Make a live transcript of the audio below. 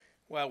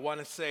Well, I want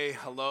to say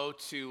hello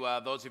to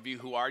those of you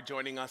who are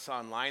joining us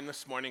online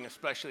this morning,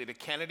 especially to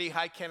Kennedy.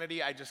 Hi,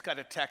 Kennedy. I just got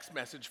a text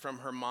message from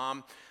her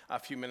mom a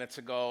few minutes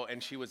ago,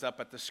 and she was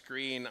up at the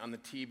screen on the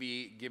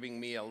TV giving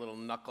me a little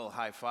knuckle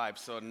high five.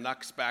 So,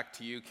 knucks back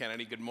to you,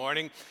 Kennedy. Good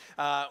morning.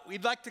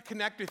 We'd like to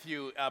connect with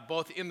you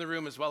both in the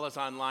room as well as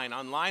online.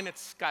 Online,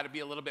 it's got to be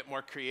a little bit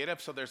more creative.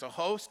 So, there's a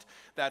host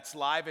that's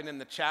live and in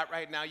the chat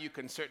right now. You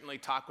can certainly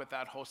talk with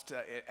that host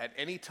at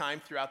any time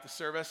throughout the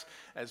service,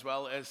 as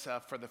well as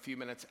for the few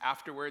minutes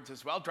afterwards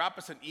as well. Drop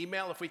us an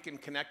email if we can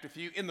connect with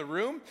you in the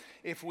room.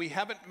 If we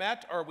haven't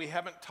met or we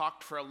haven't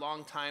talked for a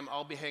long time,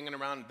 I'll be hanging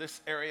around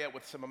this area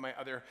with some of my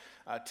other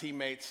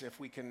teammates. If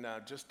we can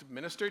just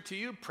minister to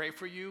you, pray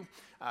for you,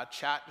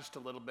 chat just a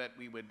little bit,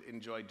 we would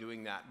enjoy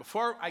doing that.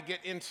 Before I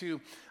get into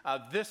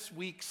this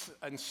week's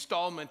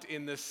installment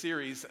in this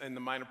series in the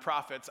Minor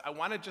Prophets, I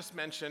want to just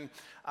mention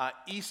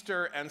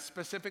Easter and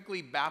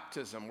specifically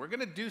baptism. We're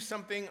going to do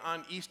something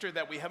on Easter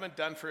that we haven't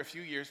done for a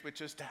few years,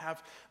 which is to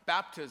have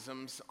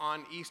baptisms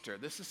on Easter.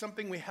 This is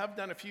something we have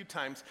done a few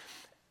times.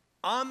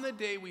 On the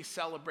day we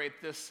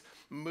celebrate this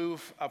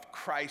move of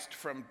Christ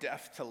from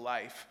death to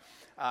life,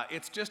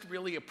 it's just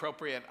really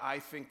appropriate, I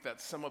think,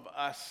 that some of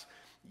us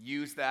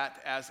use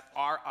that as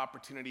our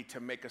opportunity to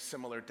make a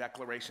similar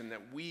declaration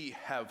that we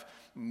have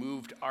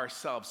moved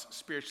ourselves,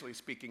 spiritually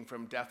speaking,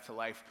 from death to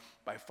life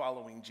by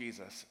following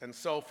Jesus. And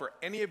so for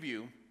any of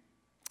you,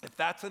 if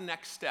that's a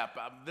next step,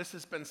 this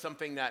has been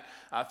something that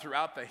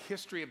throughout the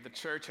history of the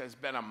church has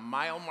been a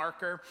mile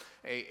marker,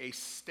 a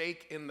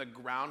stake in the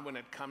ground when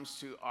it comes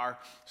to our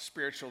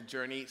spiritual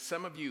journey.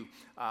 Some of you,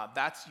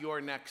 that's your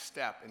next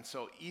step. And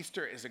so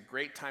Easter is a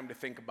great time to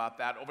think about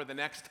that. Over the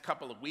next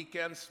couple of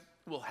weekends,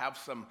 we'll have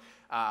some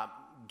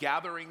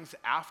gatherings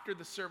after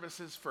the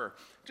services for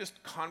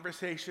just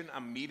conversation,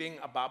 a meeting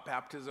about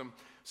baptism.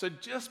 So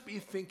just be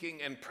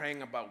thinking and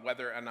praying about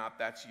whether or not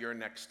that's your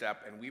next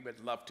step, and we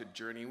would love to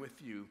journey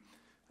with you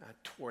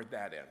toward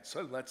that end.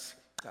 So let's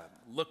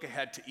look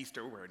ahead to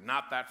Easter. We're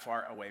not that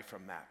far away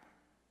from that.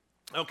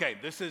 Okay,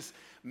 this is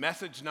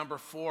message number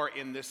 4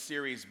 in this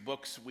series,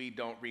 Books We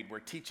Don't Read. We're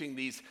teaching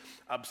these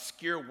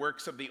obscure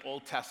works of the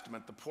Old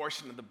Testament, the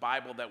portion of the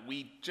Bible that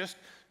we just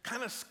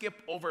kind of skip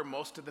over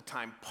most of the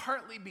time,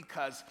 partly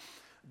because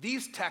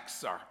these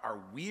texts are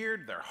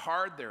weird, they're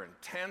hard, they're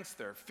intense,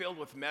 they're filled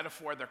with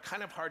metaphor, they're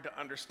kind of hard to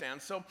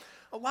understand. So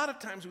a lot of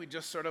times we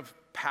just sort of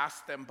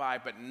pass them by,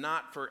 but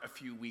not for a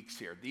few weeks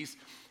here. These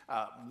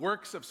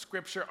works of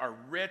Scripture are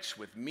rich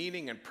with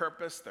meaning and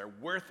purpose. They're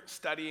worth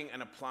studying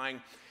and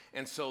applying.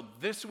 And so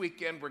this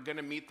weekend, we're going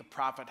to meet the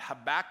prophet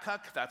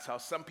Habakkuk. That's how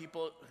some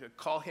people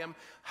call him,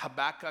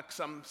 Habakkuk.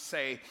 Some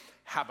say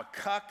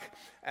Habakkuk.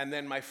 And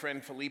then my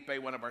friend Felipe,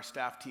 one of our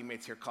staff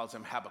teammates here, calls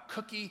him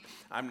Habakkookie.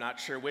 I'm not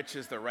sure which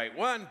is the right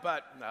one,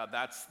 but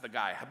that's the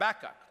guy,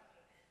 Habakkuk.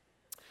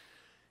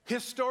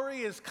 His story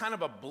is kind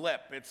of a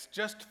blip. It's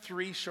just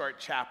 3 short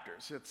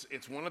chapters.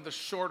 It's one of the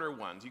shorter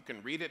ones. You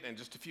can read it in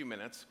just a few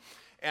minutes.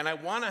 And I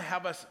want to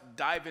have us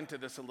dive into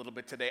this a little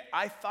bit today.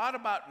 I thought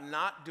about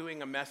not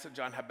doing a message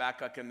on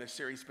Habakkuk in this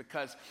series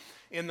because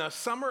in the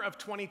summer of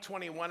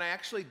 2021, I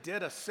actually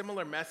did a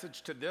similar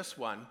message to this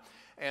one.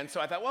 And so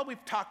I thought, well,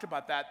 we've talked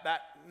about that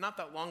not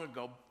that long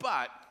ago.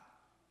 But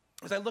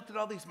as I looked at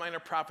all these minor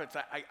prophets,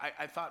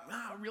 I thought,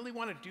 I really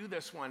want to do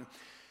this one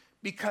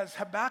because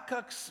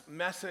Habakkuk's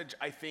message,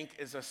 I think,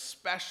 is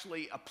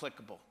especially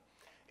applicable.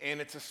 And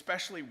it's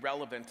especially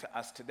relevant to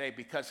us today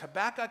because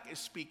Habakkuk is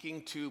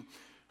speaking to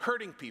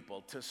hurting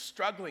people, to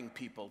struggling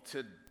people,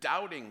 to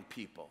doubting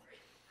people.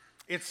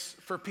 It's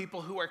for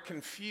people who are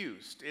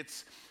confused.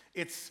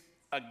 It's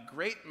a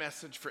great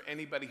message for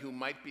anybody who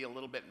might be a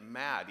little bit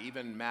mad,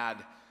 even mad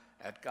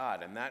at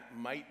God, and that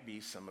might be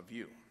some of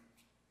you.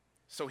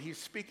 So he's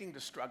speaking to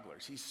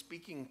strugglers. He's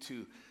speaking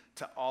to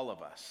all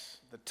of us.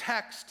 The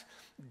text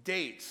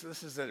dates,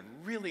 this is a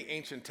really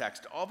ancient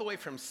text, all the way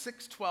from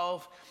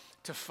 612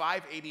 to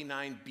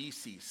 589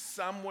 BC,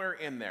 somewhere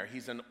in there.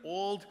 He's an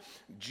old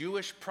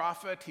Jewish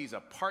prophet. He's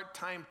a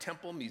part-time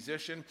temple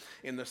musician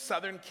in the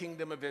southern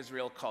kingdom of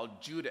Israel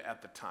called Judah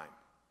at the time.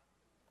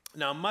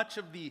 Now, much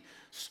of the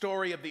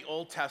story of the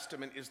Old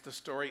Testament is the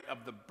story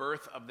of the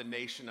birth of the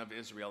nation of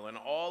Israel and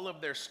all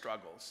of their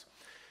struggles.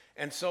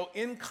 And so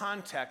in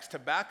context,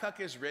 Habakkuk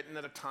is written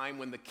at a time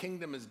when the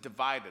kingdom is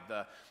divided.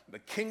 The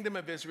kingdom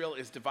of Israel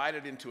is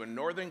divided into a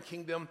northern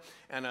kingdom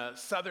and a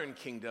southern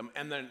kingdom.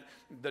 And then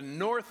the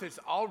north has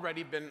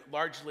already been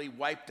largely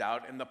wiped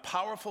out. And the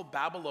powerful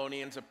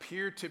Babylonians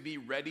appear to be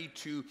ready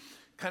to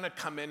kind of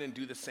come in and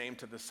do the same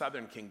to the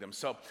southern kingdom.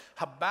 So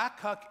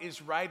Habakkuk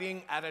is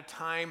writing at a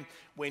time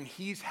when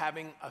he's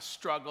having a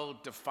struggle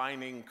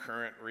defining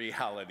current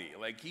reality.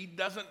 Like he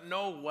doesn't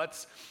know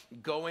what's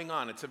going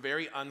on. It's a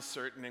very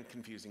uncertain and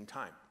confusing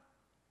time.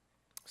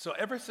 So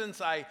ever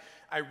since I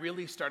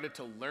really started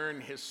to learn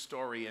his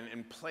story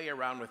and play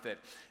around with it,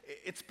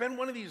 it's been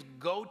one of these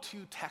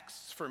go-to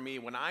texts for me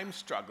when I'm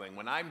struggling,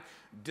 when I'm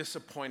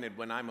disappointed,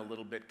 when I'm a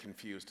little bit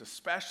confused,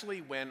 especially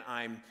when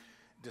I'm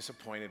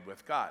disappointed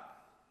with God.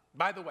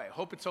 By the way, I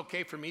hope it's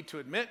okay for me to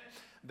admit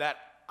that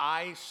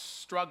I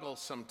struggle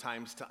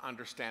sometimes to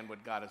understand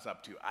what God is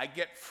up to. I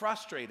get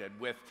frustrated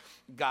with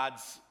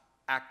God's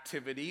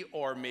activity,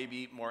 or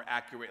maybe more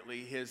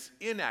accurately, his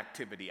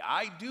inactivity.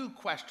 I do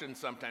question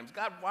sometimes,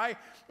 God, why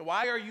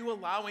are you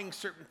allowing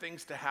certain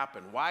things to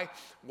happen? Why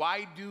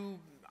do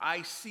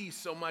I see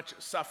so much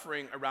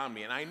suffering around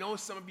me? And I know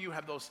some of you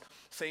have those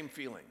same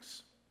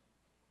feelings.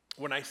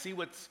 When I see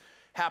what's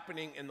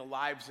happening in the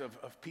lives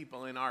of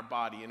people in our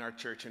body, in our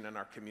church, and in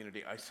our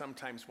community, I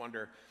sometimes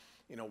wonder,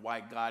 why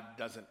God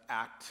doesn't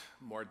act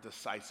more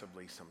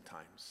decisively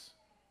sometimes.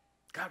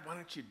 God, why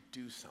don't you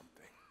do something?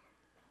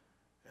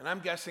 And I'm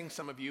guessing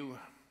some of you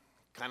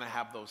kind of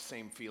have those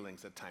same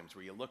feelings at times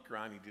where you look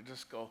around and you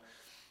just go,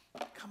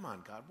 come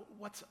on, God,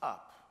 what's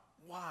up?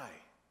 Why?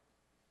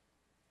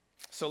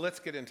 So let's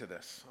get into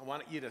this. I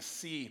want you to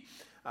see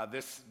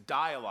this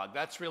dialogue.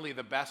 That's really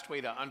the best way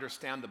to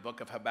understand the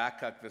book of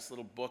Habakkuk, this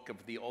little book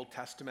of the Old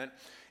Testament.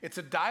 It's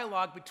a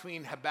dialogue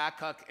between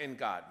Habakkuk and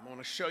God. I want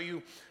to show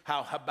you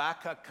how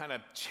Habakkuk kind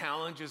of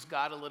challenges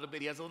God a little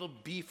bit. He has a little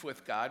beef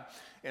with God.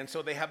 And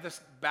so they have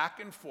this back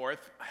and forth.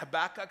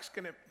 Habakkuk's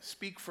going to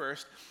speak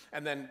first,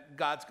 and then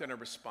God's going to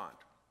respond.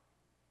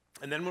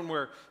 And then when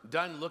we're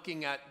done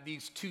looking at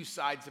these two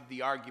sides of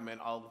the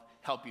argument, I'll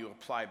help you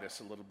apply this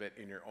a little bit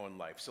in your own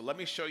life. So let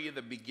me show you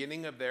the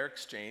beginning of their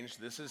exchange.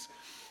 This is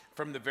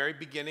from the very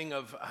beginning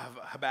of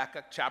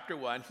Habakkuk chapter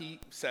 1. He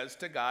says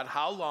to God,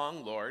 "How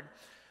long, Lord,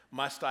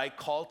 must I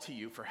call to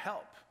you for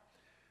help?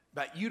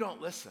 But you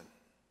don't listen.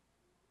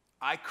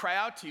 I cry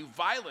out to you,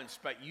 violence,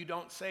 but you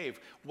don't save.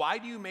 Why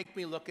do you make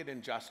me look at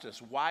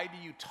injustice? Why do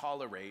you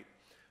tolerate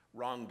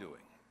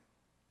wrongdoing?"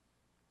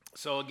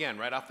 So again,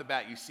 right off the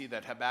bat, you see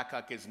that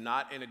Habakkuk is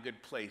not in a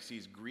good place.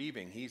 He's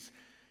grieving. He's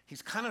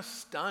kind of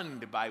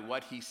stunned by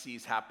what he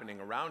sees happening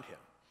around him.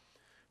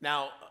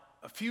 Now,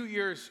 a few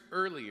years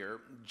earlier,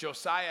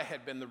 Josiah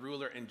had been the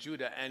ruler in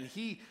Judah, and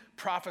he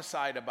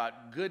prophesied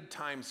about good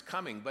times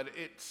coming, but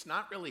it's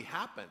not really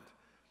happened.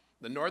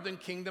 The northern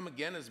kingdom,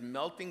 again, is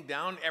melting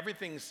down.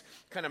 Everything's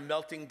kind of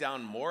melting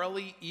down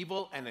morally.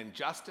 Evil and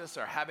injustice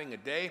are having a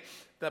day.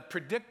 The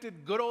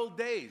predicted good old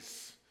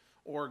days,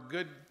 or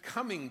good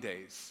coming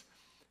days,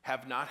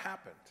 have not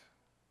happened.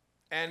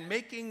 And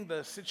making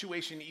the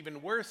situation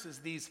even worse is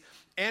these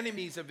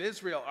enemies of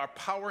Israel are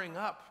powering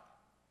up.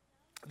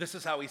 This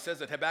is how he says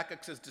it.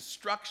 Habakkuk says,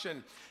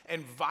 "Destruction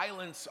and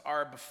violence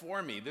are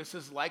before me." This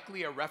is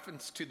likely a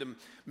reference to the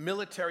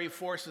military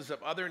forces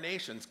of other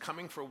nations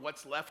coming for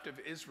what's left of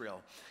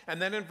Israel.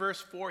 And then in verse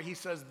 4, he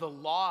says, "The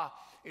law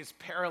is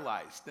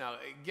paralyzed." Now,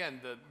 again,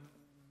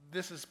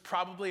 this is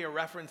probably a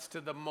reference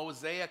to the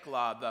Mosaic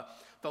law,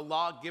 the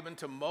law given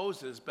to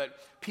Moses,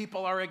 but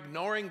people are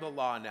ignoring the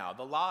law now.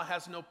 The law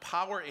has no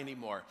power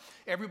anymore.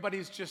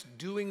 Everybody's just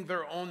doing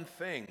their own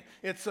thing.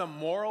 It's a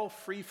moral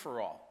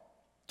free-for-all,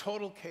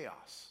 total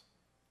chaos.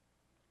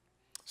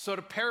 So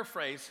to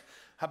paraphrase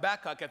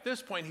Habakkuk, at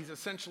this point, he's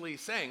essentially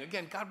saying,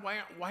 again, God,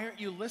 why aren't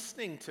you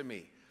listening to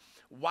me?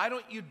 Why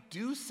don't you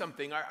do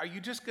something? Are you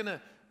just going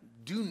to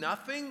do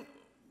nothing?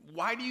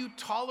 Why do you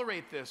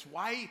tolerate this?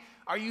 Why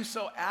are you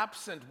so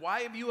absent?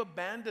 Why have you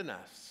abandoned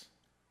us?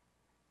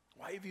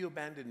 Why have you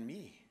abandoned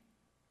me?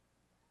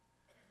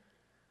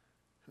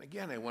 And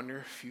again, I wonder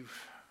if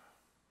you've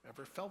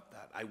ever felt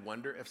that. I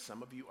wonder if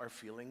some of you are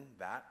feeling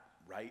that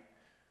right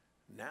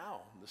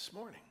now, this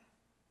morning.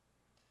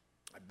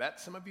 I bet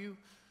some of you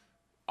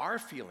are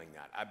feeling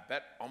that. I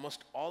bet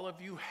almost all of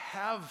you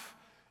have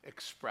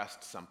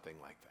expressed something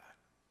like that.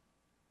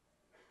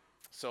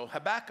 So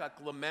Habakkuk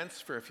laments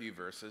for a few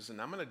verses,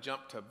 and I'm going to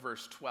jump to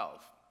verse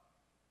 12.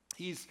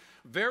 He's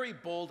very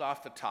bold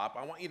off the top.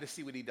 I want you to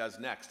see what he does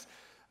next.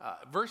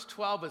 Verse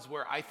 12 is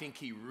where I think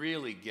he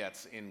really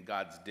gets in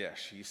God's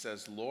dish. He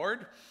says,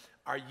 "Lord,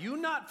 are you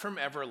not from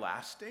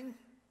everlasting?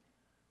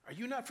 Are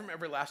you not from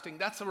everlasting?"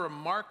 That's a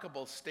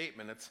remarkable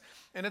statement.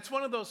 It's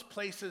one of those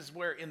places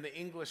where in the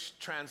English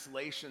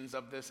translations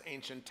of this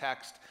ancient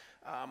text,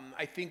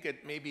 I think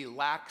it maybe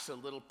lacks a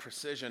little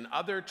precision.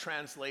 Other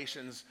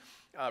translations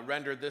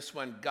render this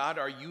one, "God,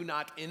 are you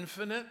not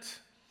infinite?"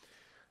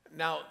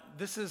 Now,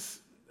 this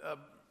is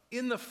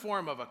in the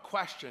form of a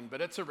question, but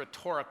it's a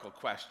rhetorical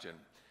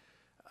question.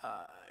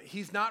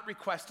 He's not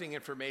requesting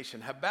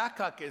information.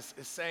 Habakkuk is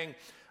saying,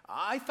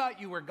 I thought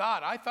you were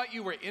God. I thought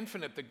you were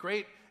infinite, the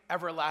great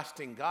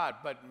everlasting God,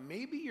 but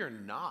maybe you're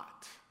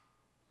not.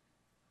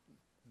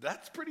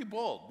 That's pretty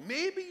bold.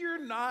 Maybe you're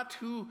not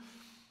who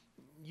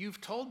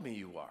you've told me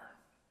you are.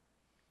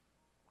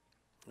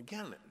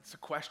 Again, it's a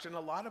question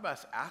a lot of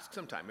us ask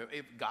sometimes.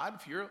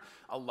 If you're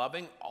a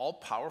loving,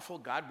 all-powerful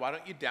God, why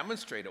don't you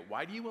demonstrate it?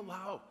 Why do you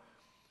allow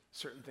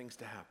certain things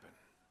to happen?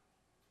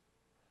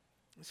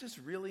 This is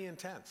really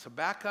intense.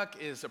 Habakkuk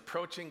is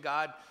approaching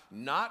God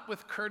not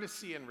with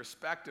courtesy and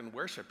respect and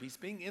worship. He's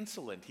being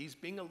insolent. He's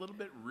being a little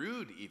bit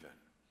rude even.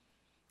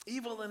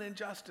 Evil and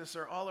injustice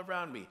are all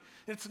around me.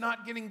 It's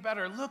not getting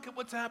better. Look at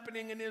what's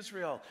happening in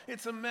Israel.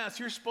 It's a mess.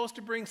 You're supposed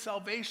to bring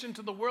salvation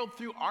to the world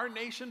through our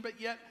nation, but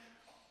yet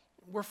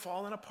we're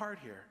falling apart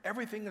here.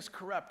 Everything is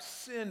corrupt.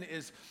 Sin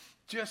is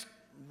just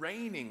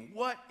reigning.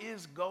 What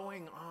is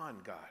going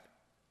on, God?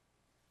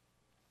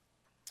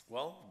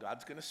 Well,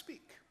 God's going to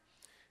speak.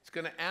 He's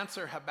going to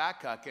answer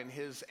Habakkuk, and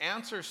his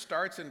answer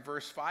starts in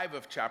verse 5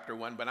 of chapter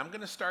 1, but I'm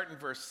going to start in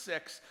verse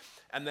 6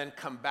 and then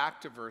come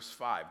back to verse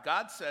 5.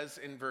 God says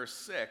in verse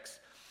 6,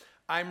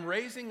 I'm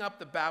raising up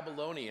the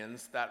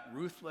Babylonians, that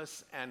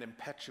ruthless and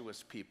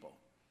impetuous people.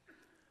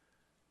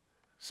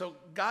 So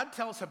God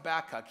tells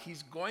Habakkuk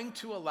he's going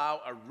to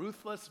allow a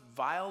ruthless,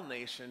 vile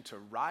nation to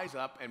rise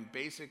up and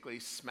basically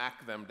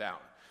smack them down.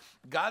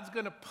 God's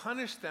going to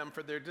punish them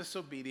for their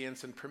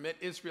disobedience and permit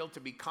Israel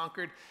to be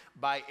conquered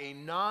by a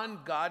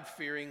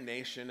non-God-fearing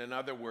nation. In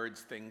other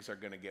words, things are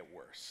going to get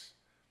worse,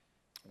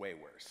 way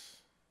worse.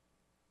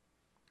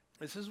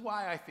 This is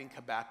why I think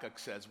Habakkuk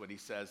says what he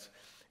says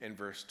in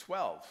verse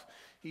 12.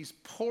 He's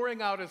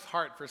pouring out his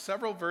heart. For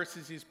several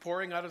verses, he's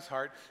pouring out his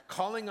heart,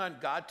 calling on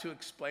God to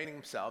explain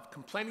himself,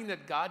 complaining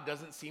that God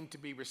doesn't seem to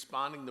be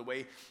responding the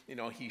way,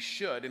 he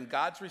should. And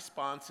God's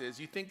response is,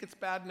 you think it's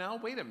bad now?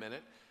 Wait a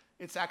minute.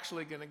 It's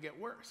actually going to get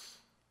worse.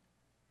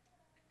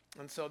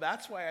 And so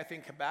that's why I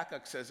think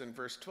Habakkuk says in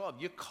verse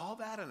 12, you call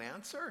that an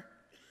answer?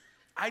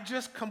 I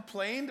just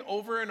complained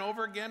over and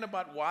over again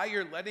about why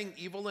you're letting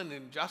evil and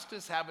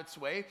injustice have its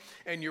way,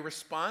 and your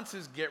response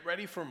is get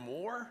ready for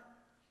more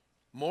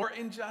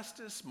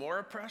injustice, more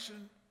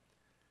oppression.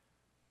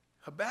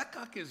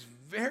 Habakkuk is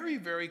very,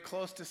 very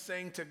close to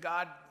saying to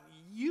God,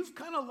 you've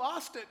kind of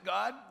lost it,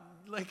 God.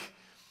 Like,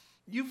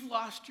 you've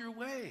lost your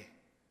way.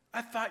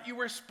 I thought you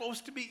were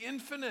supposed to be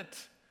infinite.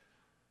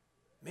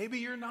 Maybe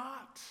you're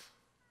not.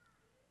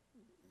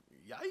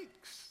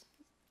 Yikes.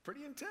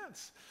 Pretty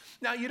intense.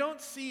 Now, you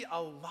don't see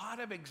a lot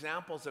of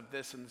examples of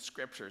this in the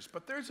scriptures,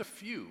 but there's a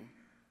few.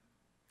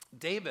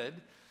 David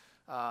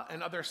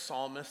and other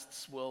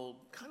psalmists will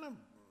kind of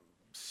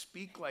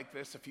speak like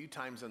this a few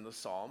times in the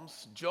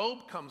Psalms.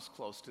 Job comes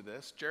close to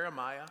this,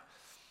 Jeremiah.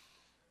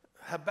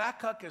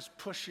 Habakkuk is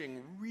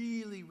pushing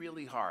really,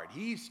 really hard.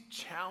 He's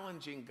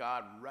challenging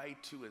God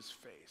right to his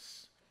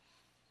face.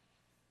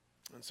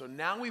 And so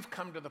now we've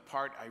come to the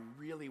part I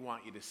really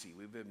want you to see.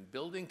 We've been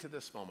building to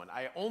this moment.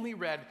 I only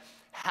read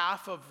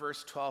half of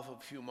verse 12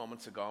 a few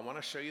moments ago. I want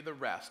to show you the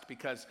rest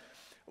because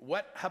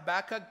what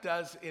Habakkuk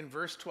does in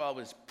verse 12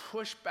 is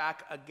push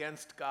back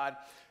against God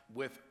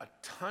with a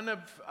ton of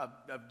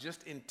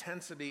just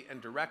intensity and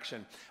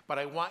direction. But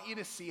I want you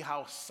to see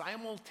how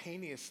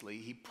simultaneously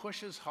he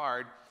pushes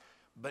hard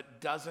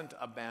but doesn't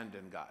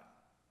abandon God.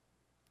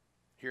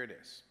 Here it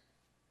is.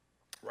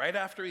 Right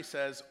after he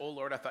says, "Oh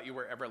Lord, I thought you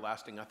were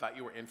everlasting. I thought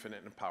you were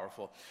infinite and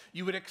powerful."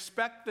 You would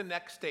expect the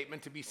next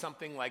statement to be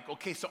something like,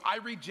 "Okay, so I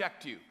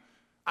reject you.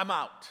 I'm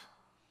out."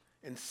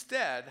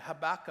 Instead,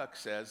 Habakkuk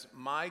says,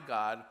 "My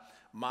God,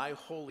 my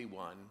Holy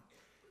One,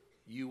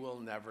 you will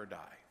never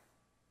die."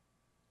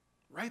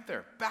 Right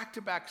there,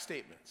 back-to-back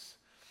statements.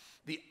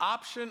 The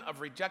option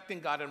of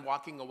rejecting God and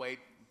walking away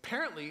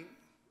apparently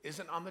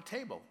isn't on the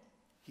table.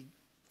 He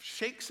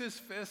shakes his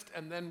fist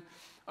and then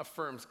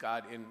affirms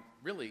God in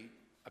really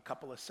a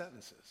couple of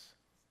sentences.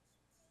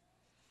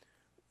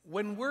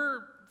 When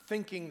we're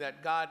thinking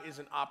that God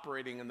isn't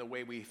operating in the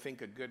way we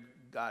think a good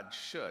God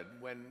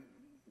should, when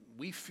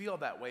we feel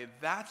that way,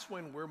 that's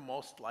when we're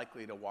most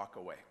likely to walk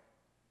away.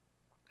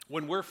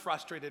 When we're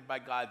frustrated by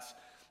God's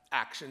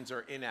actions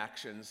or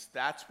inactions,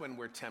 that's when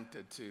we're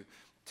tempted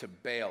to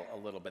bail a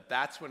little bit.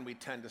 That's when we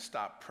tend to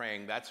stop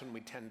praying. That's when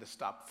we tend to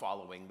stop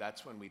following.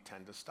 That's when we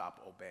tend to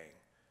stop obeying.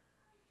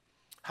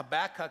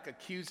 Habakkuk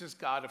accuses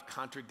God of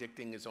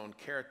contradicting his own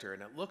character,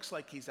 and it looks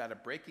like he's at a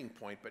breaking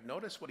point, but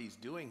notice what he's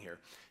doing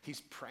here.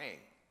 He's praying.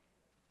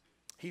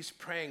 He's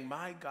praying,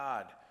 "My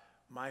God,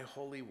 my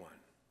Holy One."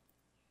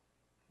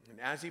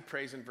 And as he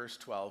prays in verse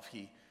 12,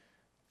 he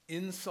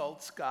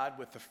insults God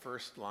with the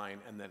first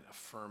line and then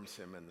affirms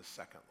him in the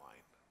second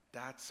line.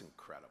 That's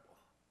incredible.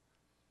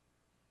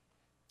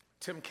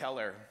 Tim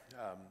Keller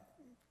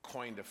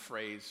coined a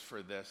phrase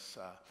for this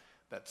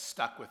that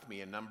stuck with me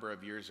a number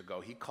of years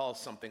ago. He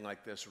calls something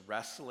like this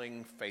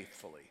wrestling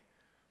faithfully.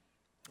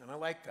 And I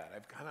like that.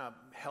 I've kind of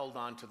held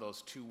on to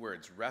those two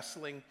words,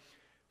 wrestling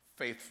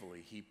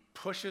faithfully. He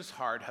pushes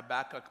hard,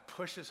 Habakkuk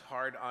pushes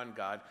hard on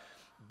God,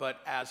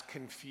 but as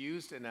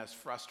confused and as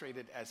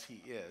frustrated as he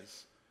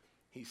is,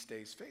 he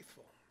stays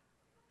faithful.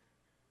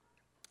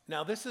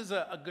 Now, this is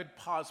a good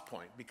pause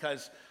point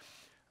because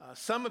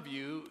some of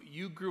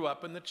you grew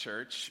up in the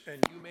church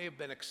and you may have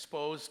been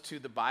exposed to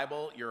the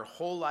Bible your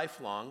whole life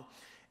long,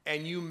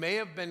 and you may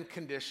have been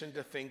conditioned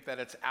to think that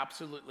it's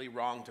absolutely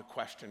wrong to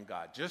question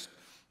God. Just,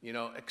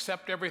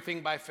 accept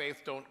everything by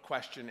faith, don't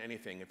question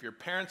anything. If your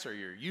parents or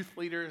your youth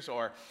leaders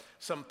or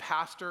some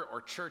pastor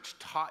or church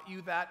taught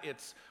you that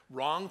it's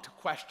wrong to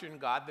question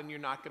God, then you're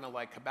not going to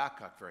like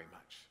Habakkuk very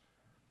much.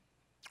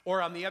 Or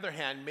on the other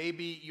hand,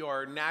 maybe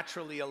you're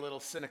naturally a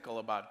little cynical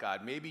about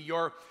God. Maybe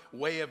your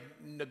way of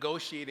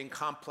negotiating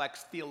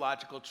complex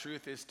theological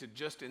truth is to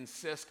just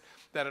insist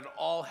that it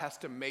all has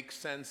to make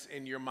sense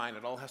in your mind.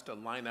 It all has to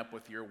line up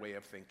with your way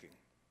of thinking.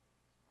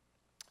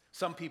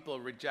 Some people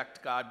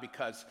reject God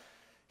because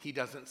he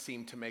doesn't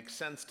seem to make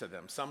sense to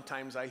them.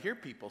 Sometimes I hear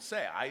people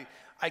say,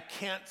 I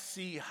can't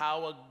see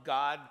how a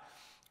God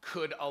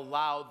could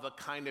allow the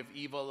kind of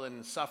evil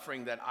and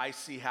suffering that I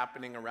see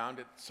happening around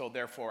it, so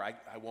therefore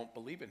I won't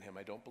believe in him.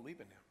 I don't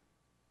believe in him.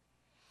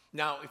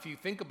 Now, if you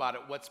think about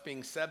it, what's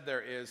being said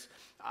there is,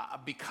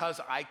 because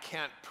I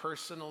can't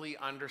personally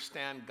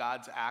understand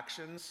God's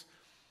actions,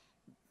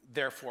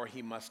 therefore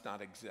he must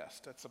not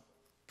exist. That's a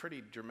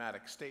pretty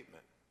dramatic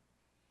statement.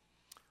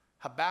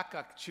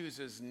 Habakkuk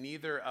chooses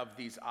neither of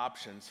these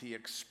options. He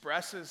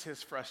expresses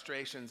his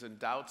frustrations and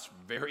doubts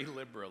very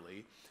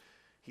liberally.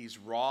 He's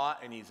raw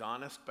and he's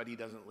honest, but he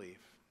doesn't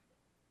leave.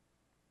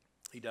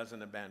 He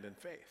doesn't abandon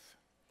faith.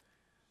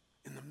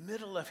 In the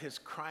middle of his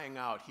crying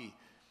out,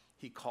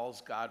 he calls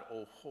God,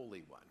 O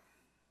Holy One.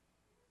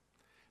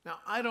 Now,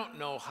 I don't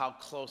know how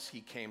close he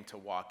came to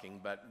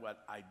walking, but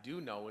what I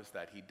do know is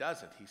that he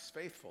doesn't. He's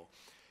faithful.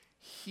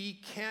 He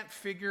can't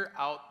figure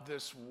out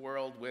this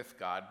world with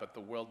God, but the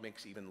world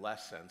makes even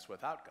less sense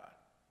without God.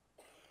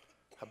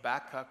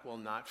 Habakkuk will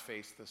not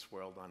face this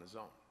world on his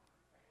own.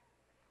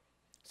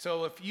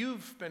 So if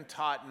you've been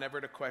taught never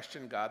to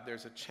question God,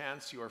 there's a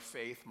chance your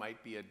faith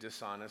might be a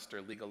dishonest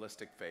or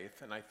legalistic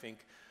faith, and I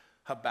think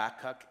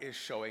Habakkuk is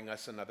showing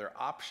us another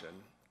option.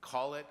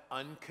 Call it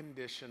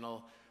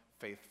unconditional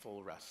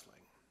faithful wrestling.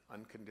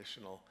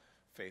 Unconditional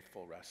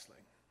faithful wrestling.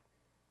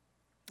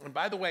 And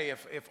by the way,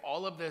 if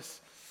all of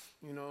this,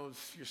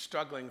 if you're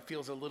struggling,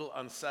 feels a little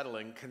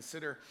unsettling,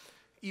 consider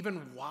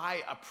even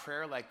why a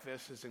prayer like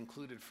this is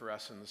included for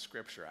us in the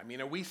scripture. I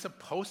mean, are we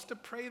supposed to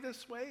pray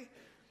this way?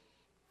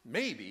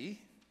 Maybe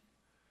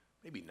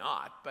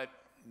not, but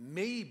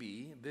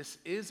maybe this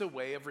is a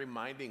way of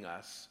reminding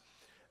us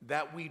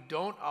that we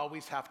don't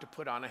always have to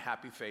put on a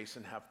happy face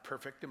and have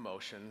perfect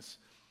emotions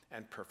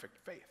and perfect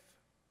faith.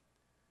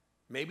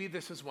 Maybe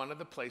this is one of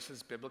the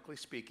places, biblically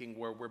speaking,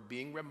 where we're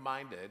being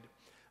reminded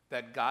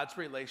that God's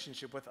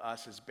relationship with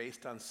us is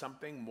based on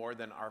something more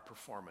than our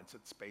performance.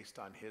 It's based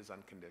on his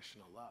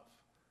unconditional love.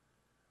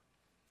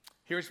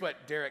 Here's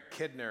what Derek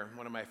Kidner,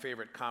 one of my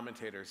favorite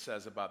commentators,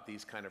 says about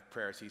these kind of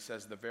prayers. He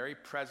says, the very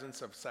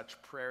presence of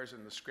such prayers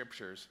in the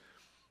scriptures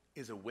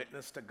is a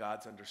witness to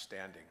God's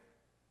understanding.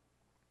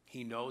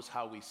 He knows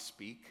how we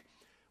speak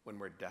when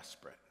we're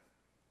desperate.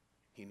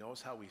 He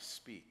knows how we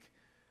speak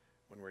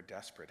when we're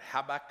desperate.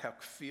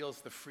 Habakkuk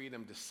feels the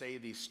freedom to say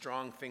these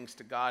strong things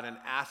to God and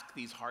ask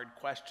these hard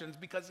questions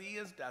because he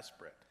is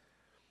desperate.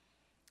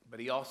 But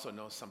he also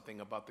knows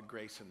something about the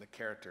grace and the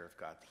character of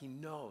God. He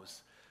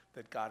knows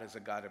that God is a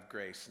God of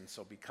grace, and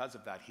so because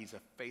of that, he's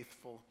a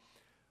faithful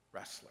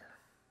wrestler.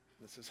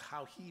 This is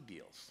how he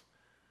deals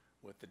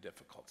with the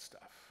difficult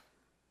stuff.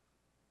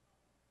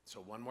 So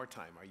one more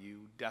time, are you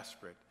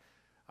desperate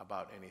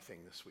about anything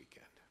this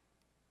weekend?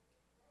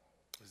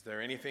 Is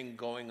there anything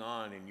going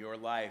on in your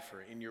life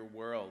or in your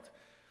world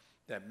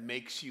that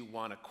makes you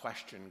want to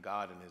question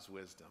God and his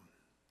wisdom?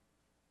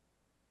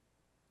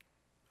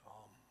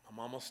 I'm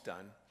almost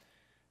done,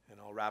 and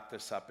I'll wrap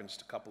this up in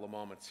just a couple of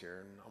moments here,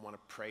 and I want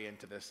to pray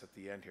into this at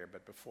the end here,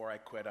 but before I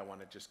quit, I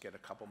want to just get a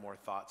couple more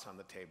thoughts on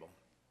the table.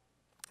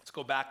 Let's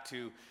go back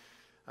to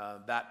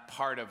that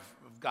part of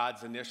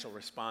God's initial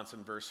response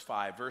in verse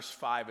 5. Verse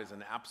 5 is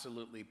an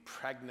absolutely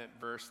pregnant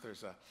verse.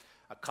 There's a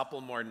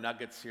couple more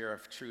nuggets here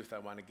of truth I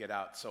want to get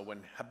out. So when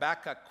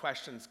Habakkuk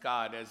questions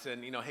God, as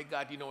in, hey,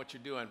 God, you know what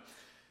you're doing?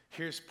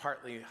 Here's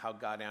partly how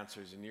God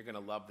answers, and you're going to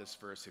love this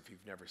verse if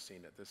you've never seen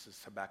it. This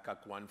is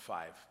Habakkuk 1:5.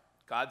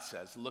 God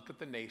says, look at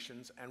the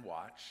nations and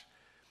watch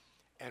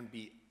and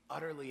be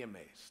utterly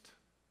amazed.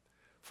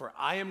 For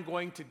I am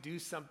going to do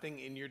something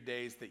in your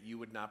days that you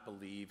would not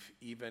believe,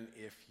 even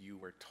if you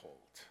were told.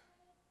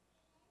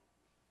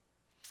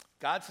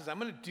 God says, I'm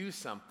going to do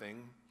something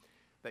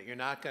that you're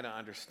not going to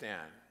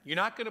understand. You're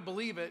not going to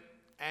believe it,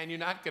 and you're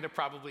not going to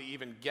probably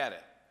even get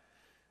it.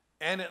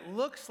 And it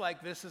looks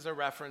like this is a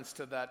reference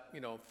to that,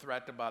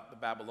 threat about the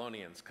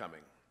Babylonians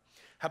coming.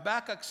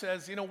 Habakkuk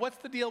says, what's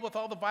the deal with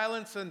all the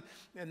violence and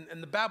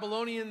the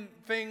Babylonian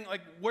thing?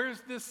 Like, where's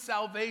this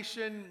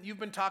salvation you've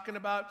been talking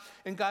about?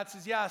 And God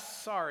says, yeah,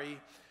 sorry.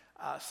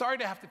 Sorry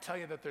to have to tell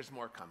you that there's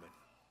more coming.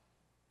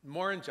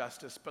 More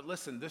injustice, but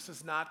listen, this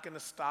is not going to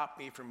stop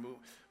me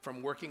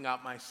from working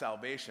out my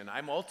salvation.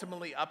 I'm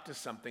ultimately up to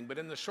something, but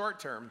in the short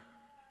term,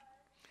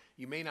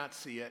 you may not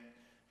see it,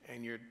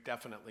 and you're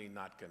definitely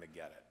not going to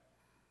get it.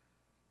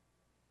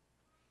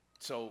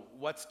 So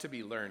what's to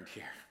be learned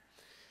here?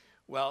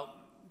 Well,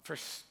 for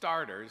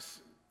starters,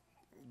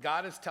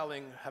 God is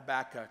telling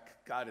Habakkuk,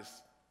 God is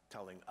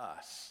telling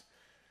us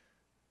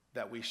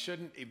that we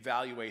shouldn't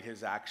evaluate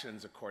his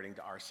actions according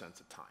to our sense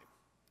of time.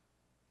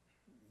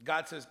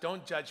 God says,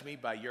 don't judge me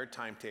by your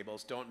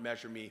timetables. Don't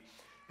measure me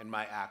and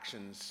my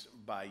actions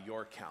by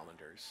your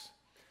calendars.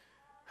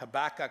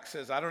 Habakkuk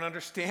says, I don't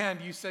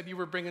understand. You said you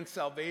were bringing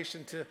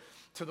salvation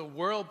to the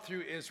world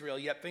through Israel,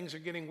 yet things are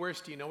getting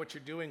worse. Do you know what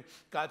you're doing?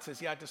 God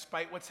says, yeah,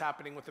 despite what's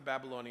happening with the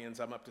Babylonians,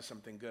 I'm up to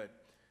something good.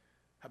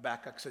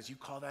 Habakkuk says, you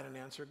call that an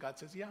answer? God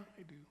says, yeah,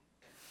 I do.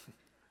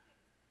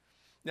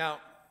 Now,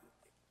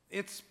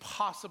 it's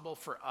possible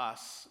for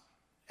us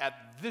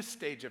at this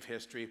stage of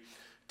history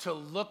to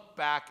look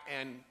back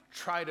and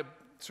try to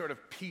sort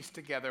of piece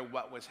together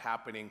what was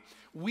happening.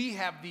 We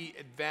have the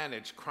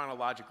advantage,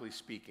 chronologically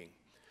speaking.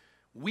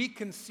 We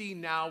can see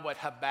now what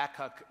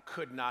Habakkuk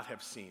could not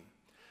have seen.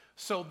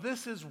 So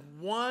this is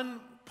one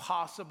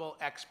possible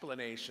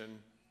explanation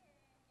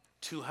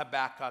to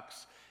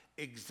Habakkuk's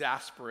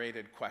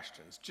exasperated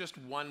questions. Just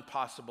one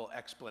possible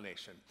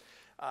explanation.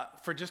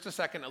 For just a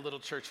second, a little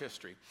church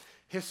history.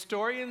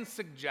 Historians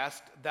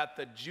suggest that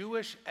the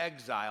Jewish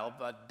exile,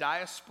 the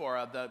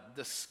diaspora,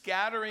 the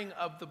scattering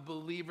of the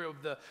believer, of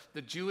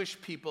the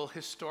Jewish people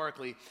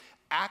historically,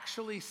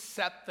 actually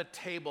set the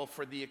table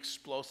for the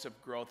explosive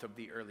growth of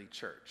the early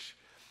church.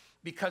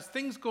 Because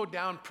things go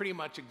down pretty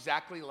much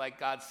exactly like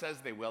God says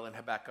they will in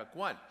Habakkuk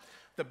 1.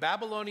 The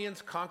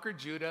Babylonians conquer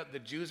Judah, the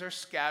Jews are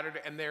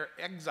scattered, and they're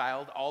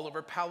exiled all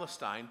over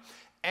Palestine.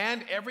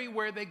 And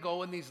everywhere they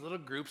go in these little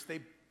groups, they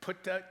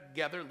put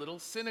together little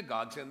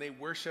synagogues, and they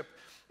worship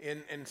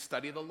and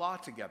study the law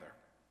together.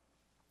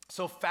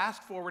 So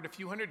fast forward a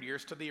few hundred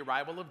years to the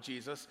arrival of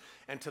Jesus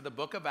and to the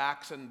book of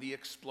Acts and the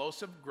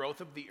explosive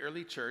growth of the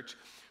early church.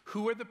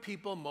 Who are the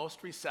people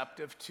most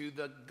receptive to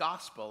the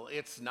gospel?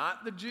 It's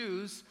not the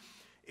Jews,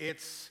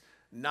 it's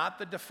not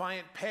the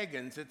defiant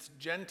pagans, it's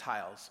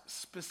Gentiles,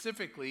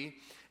 specifically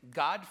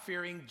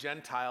God-fearing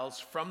Gentiles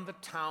from the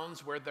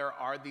towns where there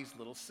are these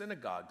little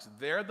synagogues.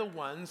 They're the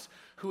ones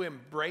who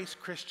embrace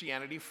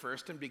Christianity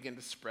first and begin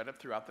to spread it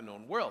throughout the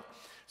known world.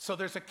 So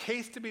there's a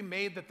case to be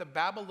made that the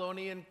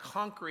Babylonian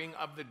conquering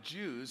of the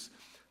Jews,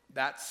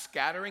 that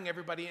scattering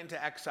everybody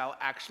into exile,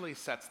 actually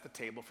sets the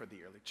table for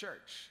the early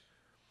church.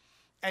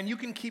 And you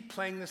can keep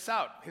playing this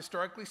out.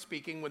 Historically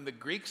speaking, when the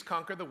Greeks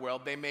conquer the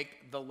world, they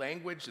make the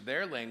language,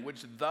 their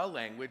language, the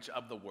language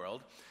of the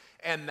world.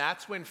 And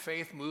that's when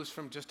faith moves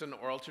from just an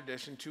oral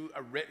tradition to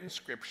a written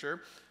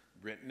scripture,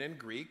 written in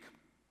Greek.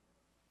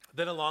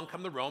 Then along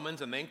come the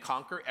Romans, and they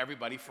conquer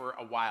everybody for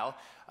a while.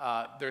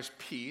 There's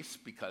peace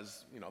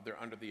because, they're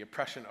under the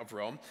oppression of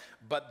Rome.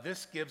 But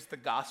this gives the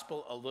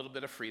gospel a little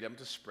bit of freedom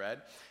to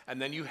spread.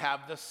 And then you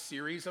have the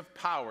series of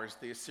powers,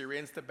 the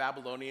Assyrians, the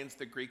Babylonians,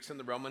 the Greeks, and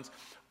the Romans.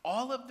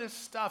 All of this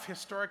stuff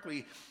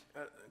historically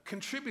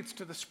contributes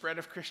to the spread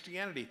of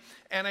Christianity.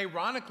 And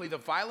ironically, the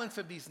violence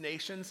of these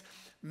nations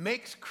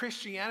makes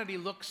Christianity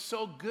look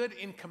so good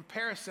in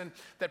comparison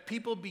that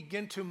people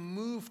begin to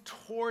move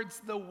towards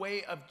the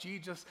way of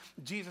Jesus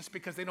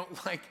because they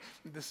don't like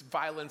this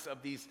violence of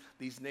these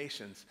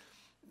nations.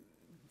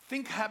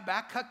 Think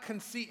Habakkuk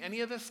can see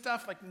any of this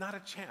stuff? Like, not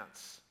a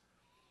chance.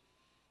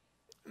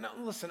 Now,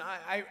 listen,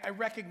 I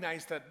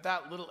recognize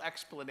that little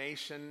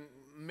explanation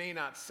may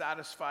not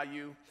satisfy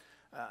you.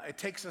 It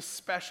takes a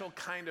special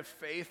kind of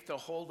faith to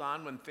hold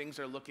on when things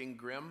are looking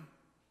grim.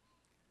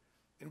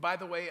 And by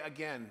the way,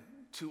 again,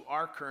 to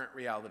our current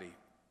reality,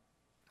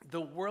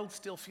 the world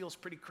still feels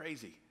pretty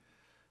crazy.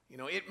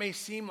 It may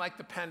seem like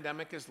the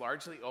pandemic is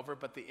largely over,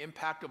 but the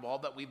impact of all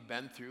that we've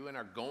been through and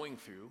are going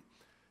through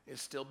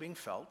is still being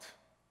felt.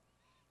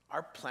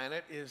 Our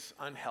planet is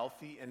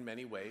unhealthy in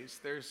many ways.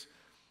 There's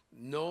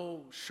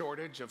no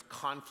shortage of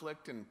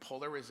conflict and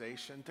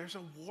polarization. There's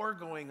a war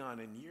going on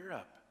in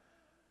Europe.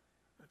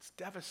 It's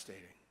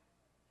devastating.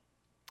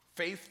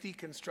 Faith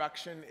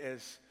deconstruction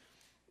is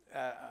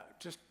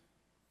just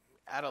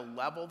at a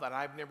level that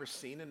I've never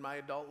seen in my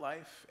adult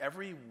life.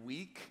 Every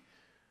week,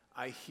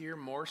 I hear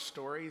more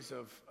stories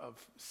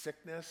of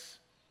sickness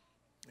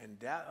and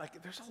death.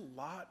 There's a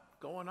lot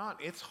going on.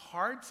 It's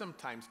hard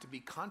sometimes to be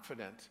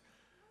confident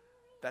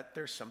that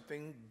there's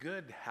something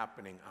good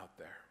happening out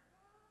there.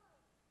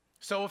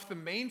 So if the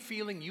main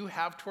feeling you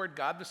have toward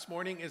God this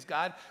morning is,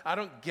 God, I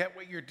don't get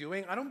what you're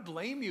doing, I don't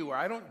blame you or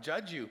I don't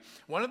judge you.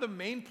 One of the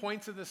main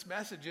points of this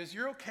message is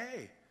you're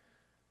okay.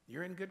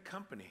 You're in good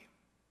company.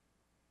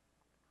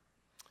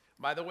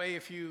 By the way,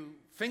 if you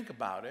think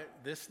about it,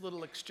 this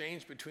little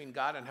exchange between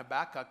God and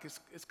Habakkuk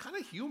is kind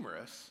of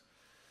humorous.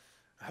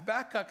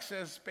 Habakkuk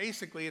says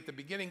basically at the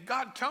beginning,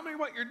 God, tell me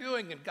what you're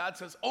doing. And God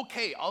says,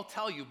 okay, I'll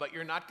tell you, but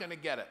you're not going to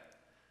get it.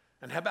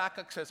 And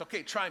Habakkuk says,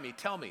 okay, try me,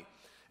 tell me.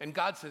 And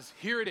God says,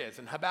 here it is.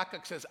 And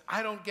Habakkuk says,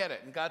 I don't get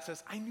it. And God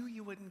says, I knew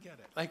you wouldn't get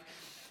it.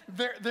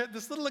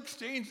 This little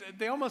exchange,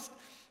 they almost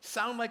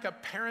sound like a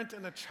parent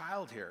and a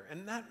child here.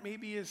 And that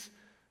maybe is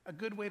a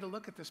good way to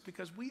look at this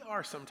because we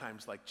are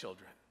sometimes like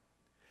children.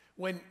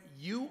 When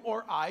you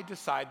or I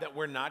decide that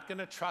we're not going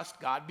to trust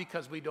God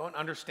because we don't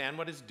understand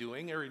what He's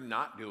doing or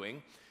not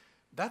doing,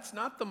 that's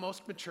not the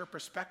most mature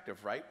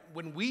perspective, right?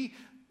 When we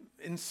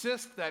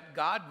insist that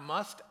God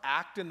must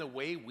act in the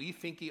way we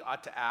think He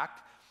ought to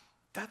act,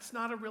 that's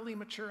not a really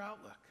mature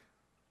outlook.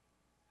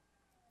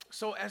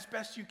 So as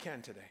best you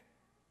can today,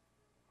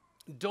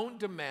 don't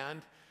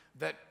demand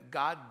that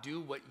God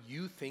do what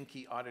you think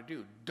He ought to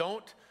do.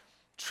 Don't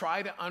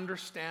try to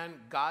understand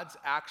God's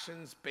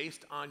actions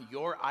based on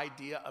your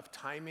idea of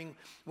timing.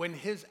 When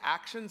His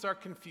actions are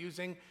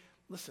confusing,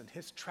 listen,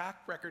 His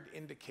track record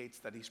indicates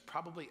that He's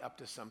probably up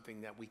to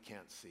something that we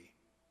can't see,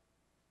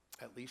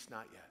 at least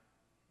not yet.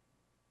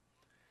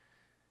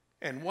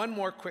 And one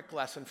more quick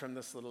lesson from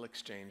this little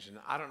exchange, and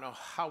I don't know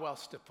how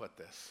else to put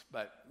this,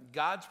 but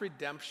God's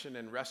redemption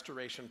and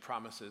restoration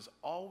promises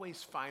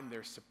always find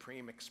their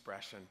supreme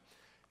expression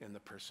in the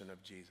person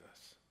of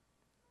Jesus.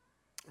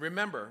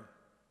 Remember,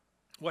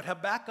 what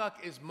Habakkuk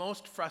is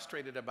most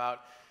frustrated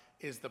about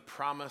is the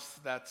promise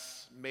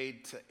that's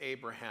made to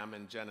Abraham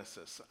in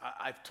Genesis.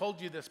 I've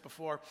told you this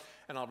before,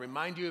 and I'll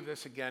remind you of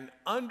this again.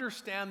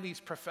 Understand these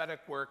prophetic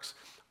works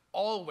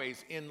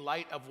always in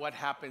light of what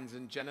happens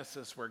in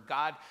Genesis, where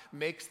God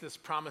makes this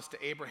promise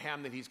to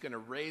Abraham that he's going to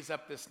raise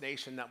up this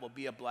nation that will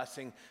be a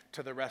blessing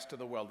to the rest of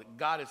the world. That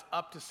God is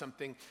up to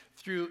something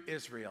through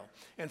Israel.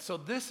 And so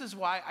this is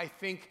why I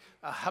think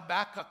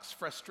Habakkuk's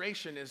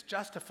frustration is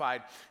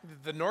justified.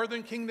 The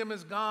northern kingdom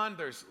is gone.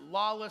 There's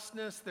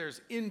lawlessness.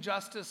 There's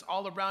injustice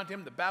all around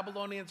him. The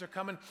Babylonians are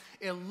coming.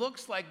 It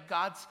looks like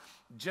God's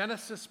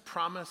Genesis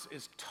promise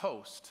is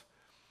toast.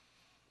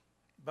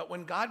 But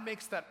when God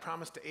makes that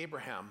promise to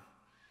Abraham,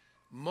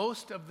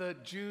 most of the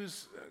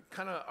Jews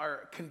kind of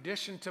are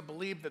conditioned to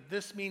believe that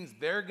this means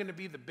they're going to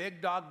be the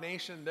big dog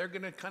nation. They're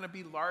going to kind of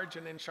be large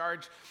and in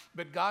charge.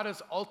 But God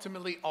is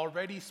ultimately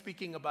already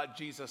speaking about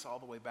Jesus all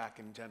the way back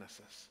in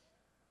Genesis.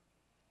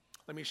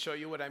 Let me show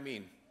you what I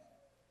mean.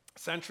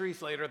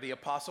 Centuries later, the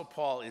Apostle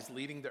Paul is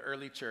leading the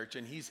early church,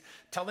 and he's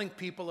telling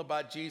people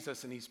about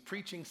Jesus, and he's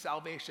preaching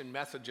salvation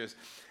messages.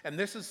 And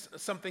this is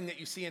something that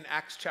you see in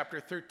Acts chapter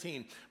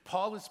 13.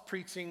 Paul is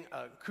preaching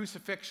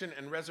crucifixion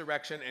and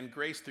resurrection and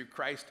grace through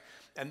Christ.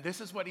 And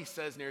this is what he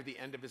says near the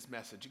end of his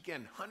message.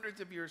 Again,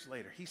 hundreds of years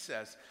later, he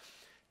says,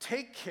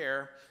 "Take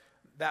care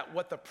that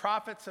what the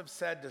prophets have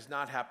said does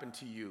not happen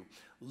to you.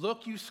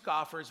 Look, you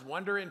scoffers,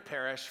 wonder and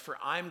perish, for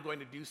I'm going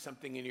to do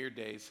something in your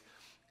days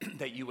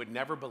that you would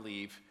never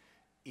believe,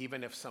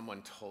 even if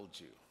someone told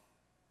you."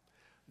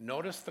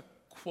 Notice the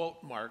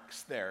quote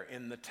marks there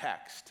in the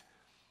text.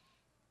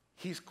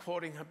 He's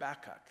quoting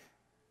Habakkuk.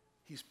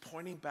 He's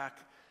pointing back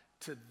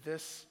to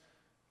this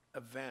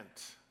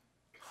event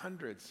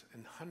hundreds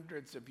and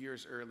hundreds of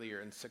years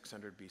earlier in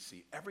 600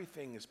 BC.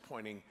 Everything is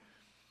pointing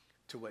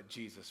to what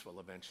Jesus will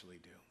eventually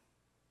do.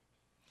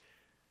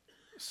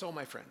 So,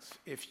 my friends,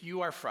 if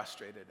you are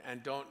frustrated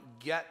and don't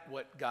get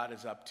what God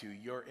is up to,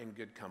 you're in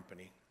good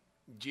company.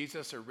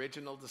 Jesus'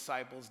 original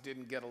disciples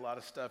didn't get a lot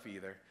of stuff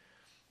either.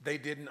 They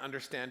didn't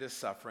understand his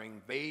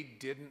suffering. They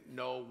didn't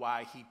know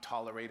why he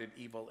tolerated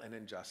evil and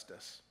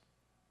injustice.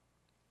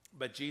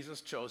 But Jesus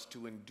chose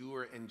to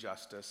endure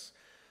injustice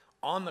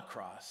on the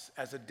cross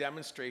as a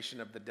demonstration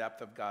of the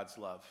depth of God's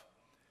love.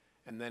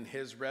 And then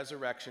his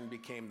resurrection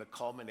became the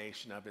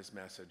culmination of his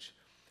message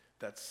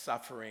that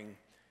suffering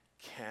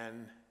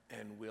can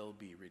and will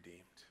be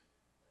redeemed.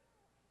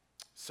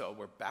 So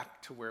we're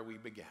back to where we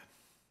began.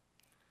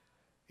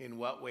 In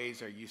what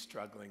ways are you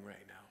struggling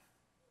right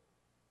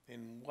now?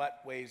 In what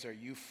ways are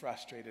you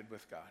frustrated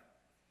with God?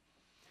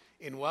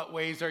 In what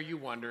ways are you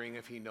wondering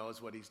if he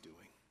knows what he's doing?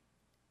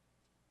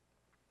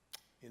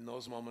 In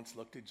those moments,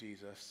 look to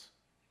Jesus.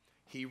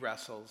 He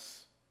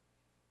wrestles.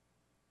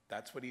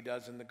 That's what he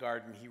does in the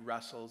garden. He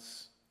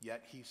wrestles,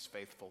 yet he's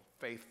faithful.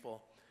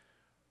 Faithful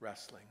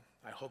wrestling.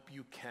 I hope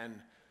you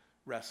can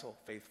wrestle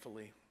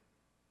faithfully.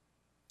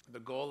 The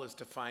goal is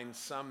to find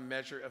some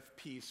measure of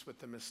peace with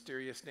the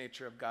mysterious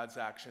nature of God's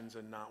actions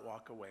and not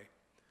walk away.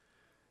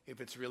 If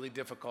it's really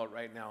difficult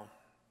right now,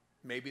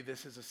 maybe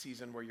this is a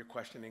season where you're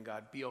questioning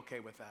God. Be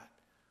okay with that.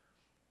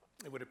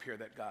 It would appear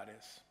that God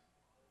is.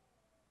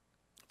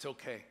 It's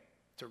okay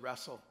to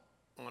wrestle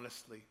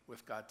honestly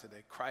with God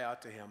today. Cry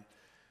out to him,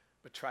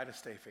 but try to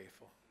stay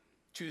faithful.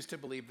 Choose to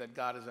believe that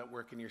God is at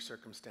work in your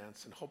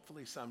circumstance, and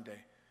hopefully someday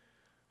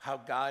how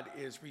God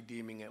is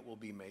redeeming it will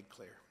be made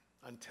clear.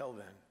 Until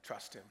then,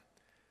 trust him,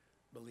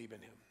 believe in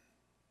him,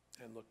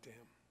 and look to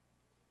him.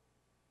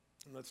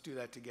 And let's do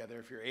that together.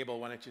 If you're able,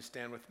 why don't you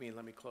stand with me and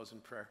let me close in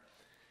prayer.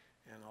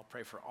 And I'll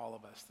pray for all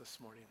of us this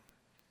morning.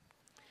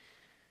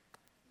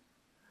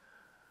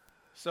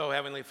 So,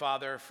 Heavenly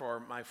Father, for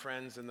my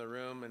friends in the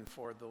room and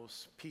for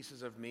those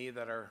pieces of me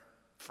that are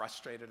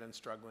frustrated and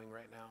struggling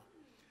right now,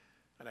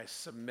 and I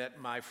submit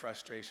my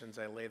frustrations,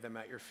 I lay them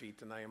at your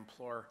feet, and I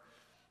implore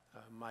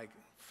my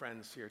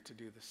friends here to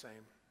do the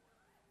same.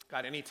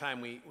 God,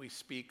 anytime we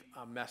speak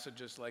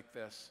messages like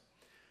this,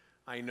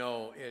 I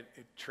know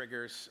it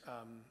triggers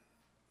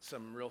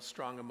some real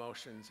strong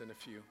emotions in a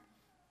few.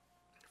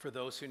 For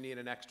those who need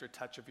an extra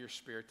touch of your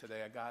Spirit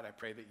today, God, I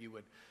pray that you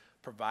would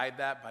provide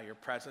that by your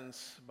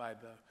presence, by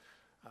the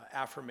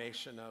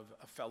affirmation of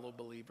a fellow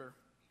believer,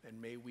 and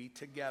may we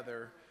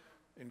together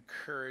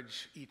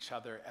encourage each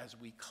other as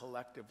we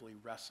collectively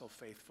wrestle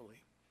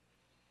faithfully.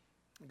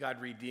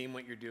 God, redeem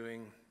what you're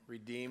doing,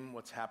 redeem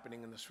what's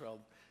happening in this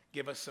world.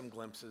 Give us some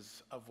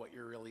glimpses of what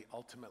you're really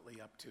ultimately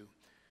up to,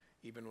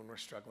 even when we're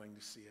struggling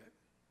to see it.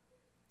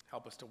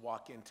 Help us to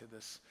walk into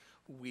this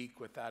week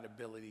with that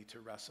ability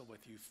to wrestle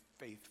with you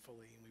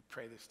faithfully. And we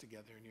pray this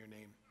together in your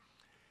name.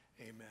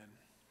 Amen.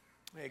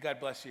 Hey, God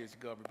bless you as you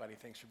go, everybody.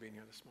 Thanks for being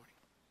here this morning.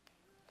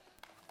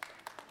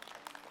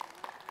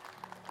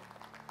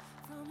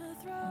 From a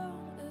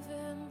throne of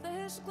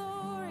endless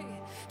glory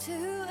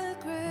to a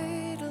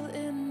cradle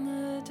in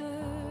the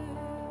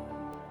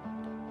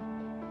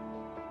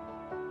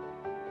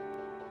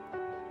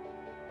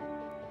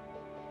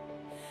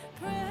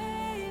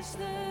Praise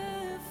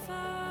the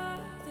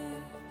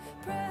Father,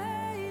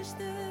 praise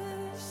the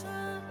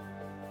Son,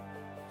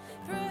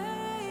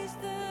 praise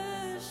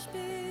the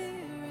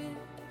Spirit,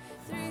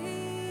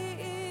 three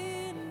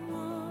in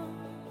one.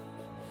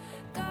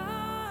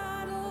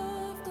 God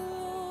of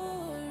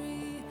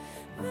glory,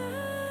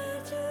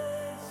 majesty,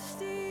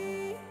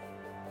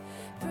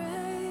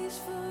 praise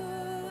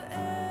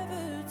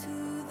forever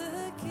to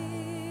the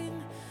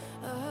King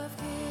of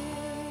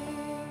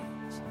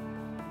Kings.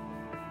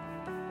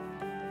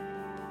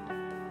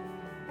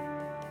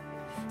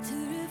 To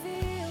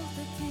reveal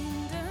the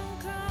kingdom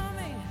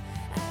coming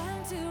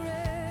and to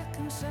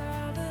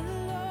reconcile the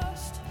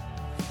lost,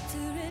 to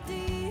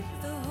redeem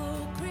the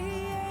whole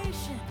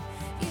creation.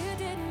 You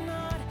did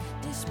not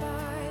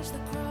despise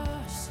the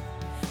cross,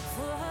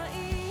 for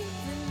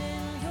even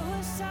in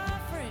your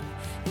suffering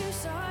you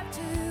saw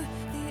to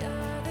the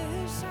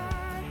other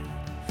side,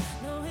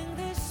 knowing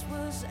this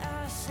was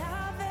our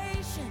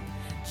salvation.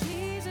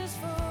 Jesus,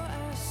 for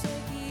our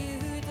sake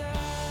you died.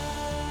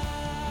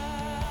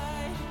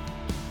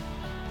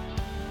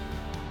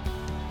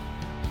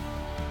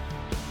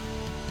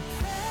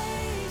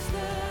 Praise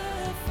the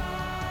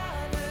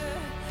Father,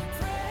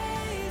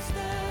 praise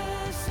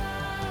the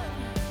Son,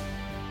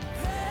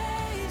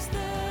 praise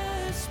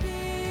the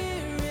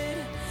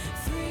Spirit,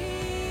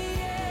 three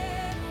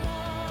in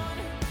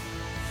one.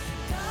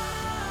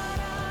 God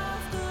of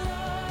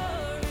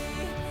glory,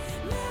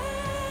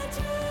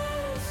 majesty,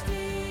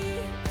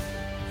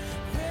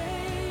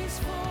 praise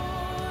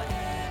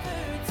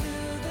forever to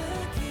the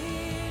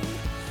King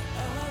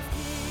of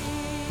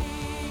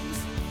Kings.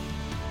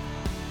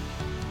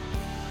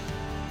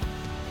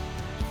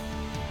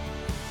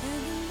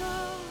 And in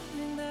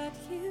knowing that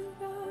you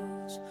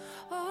rose,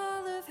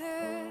 all of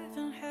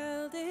heaven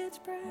held its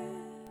breath,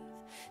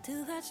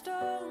 till that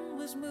stone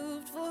was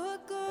moved for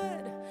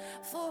good,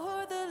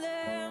 for the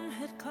Lamb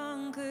had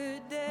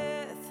conquered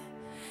death.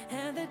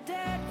 And the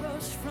dead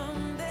rose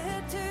from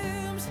their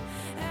tombs,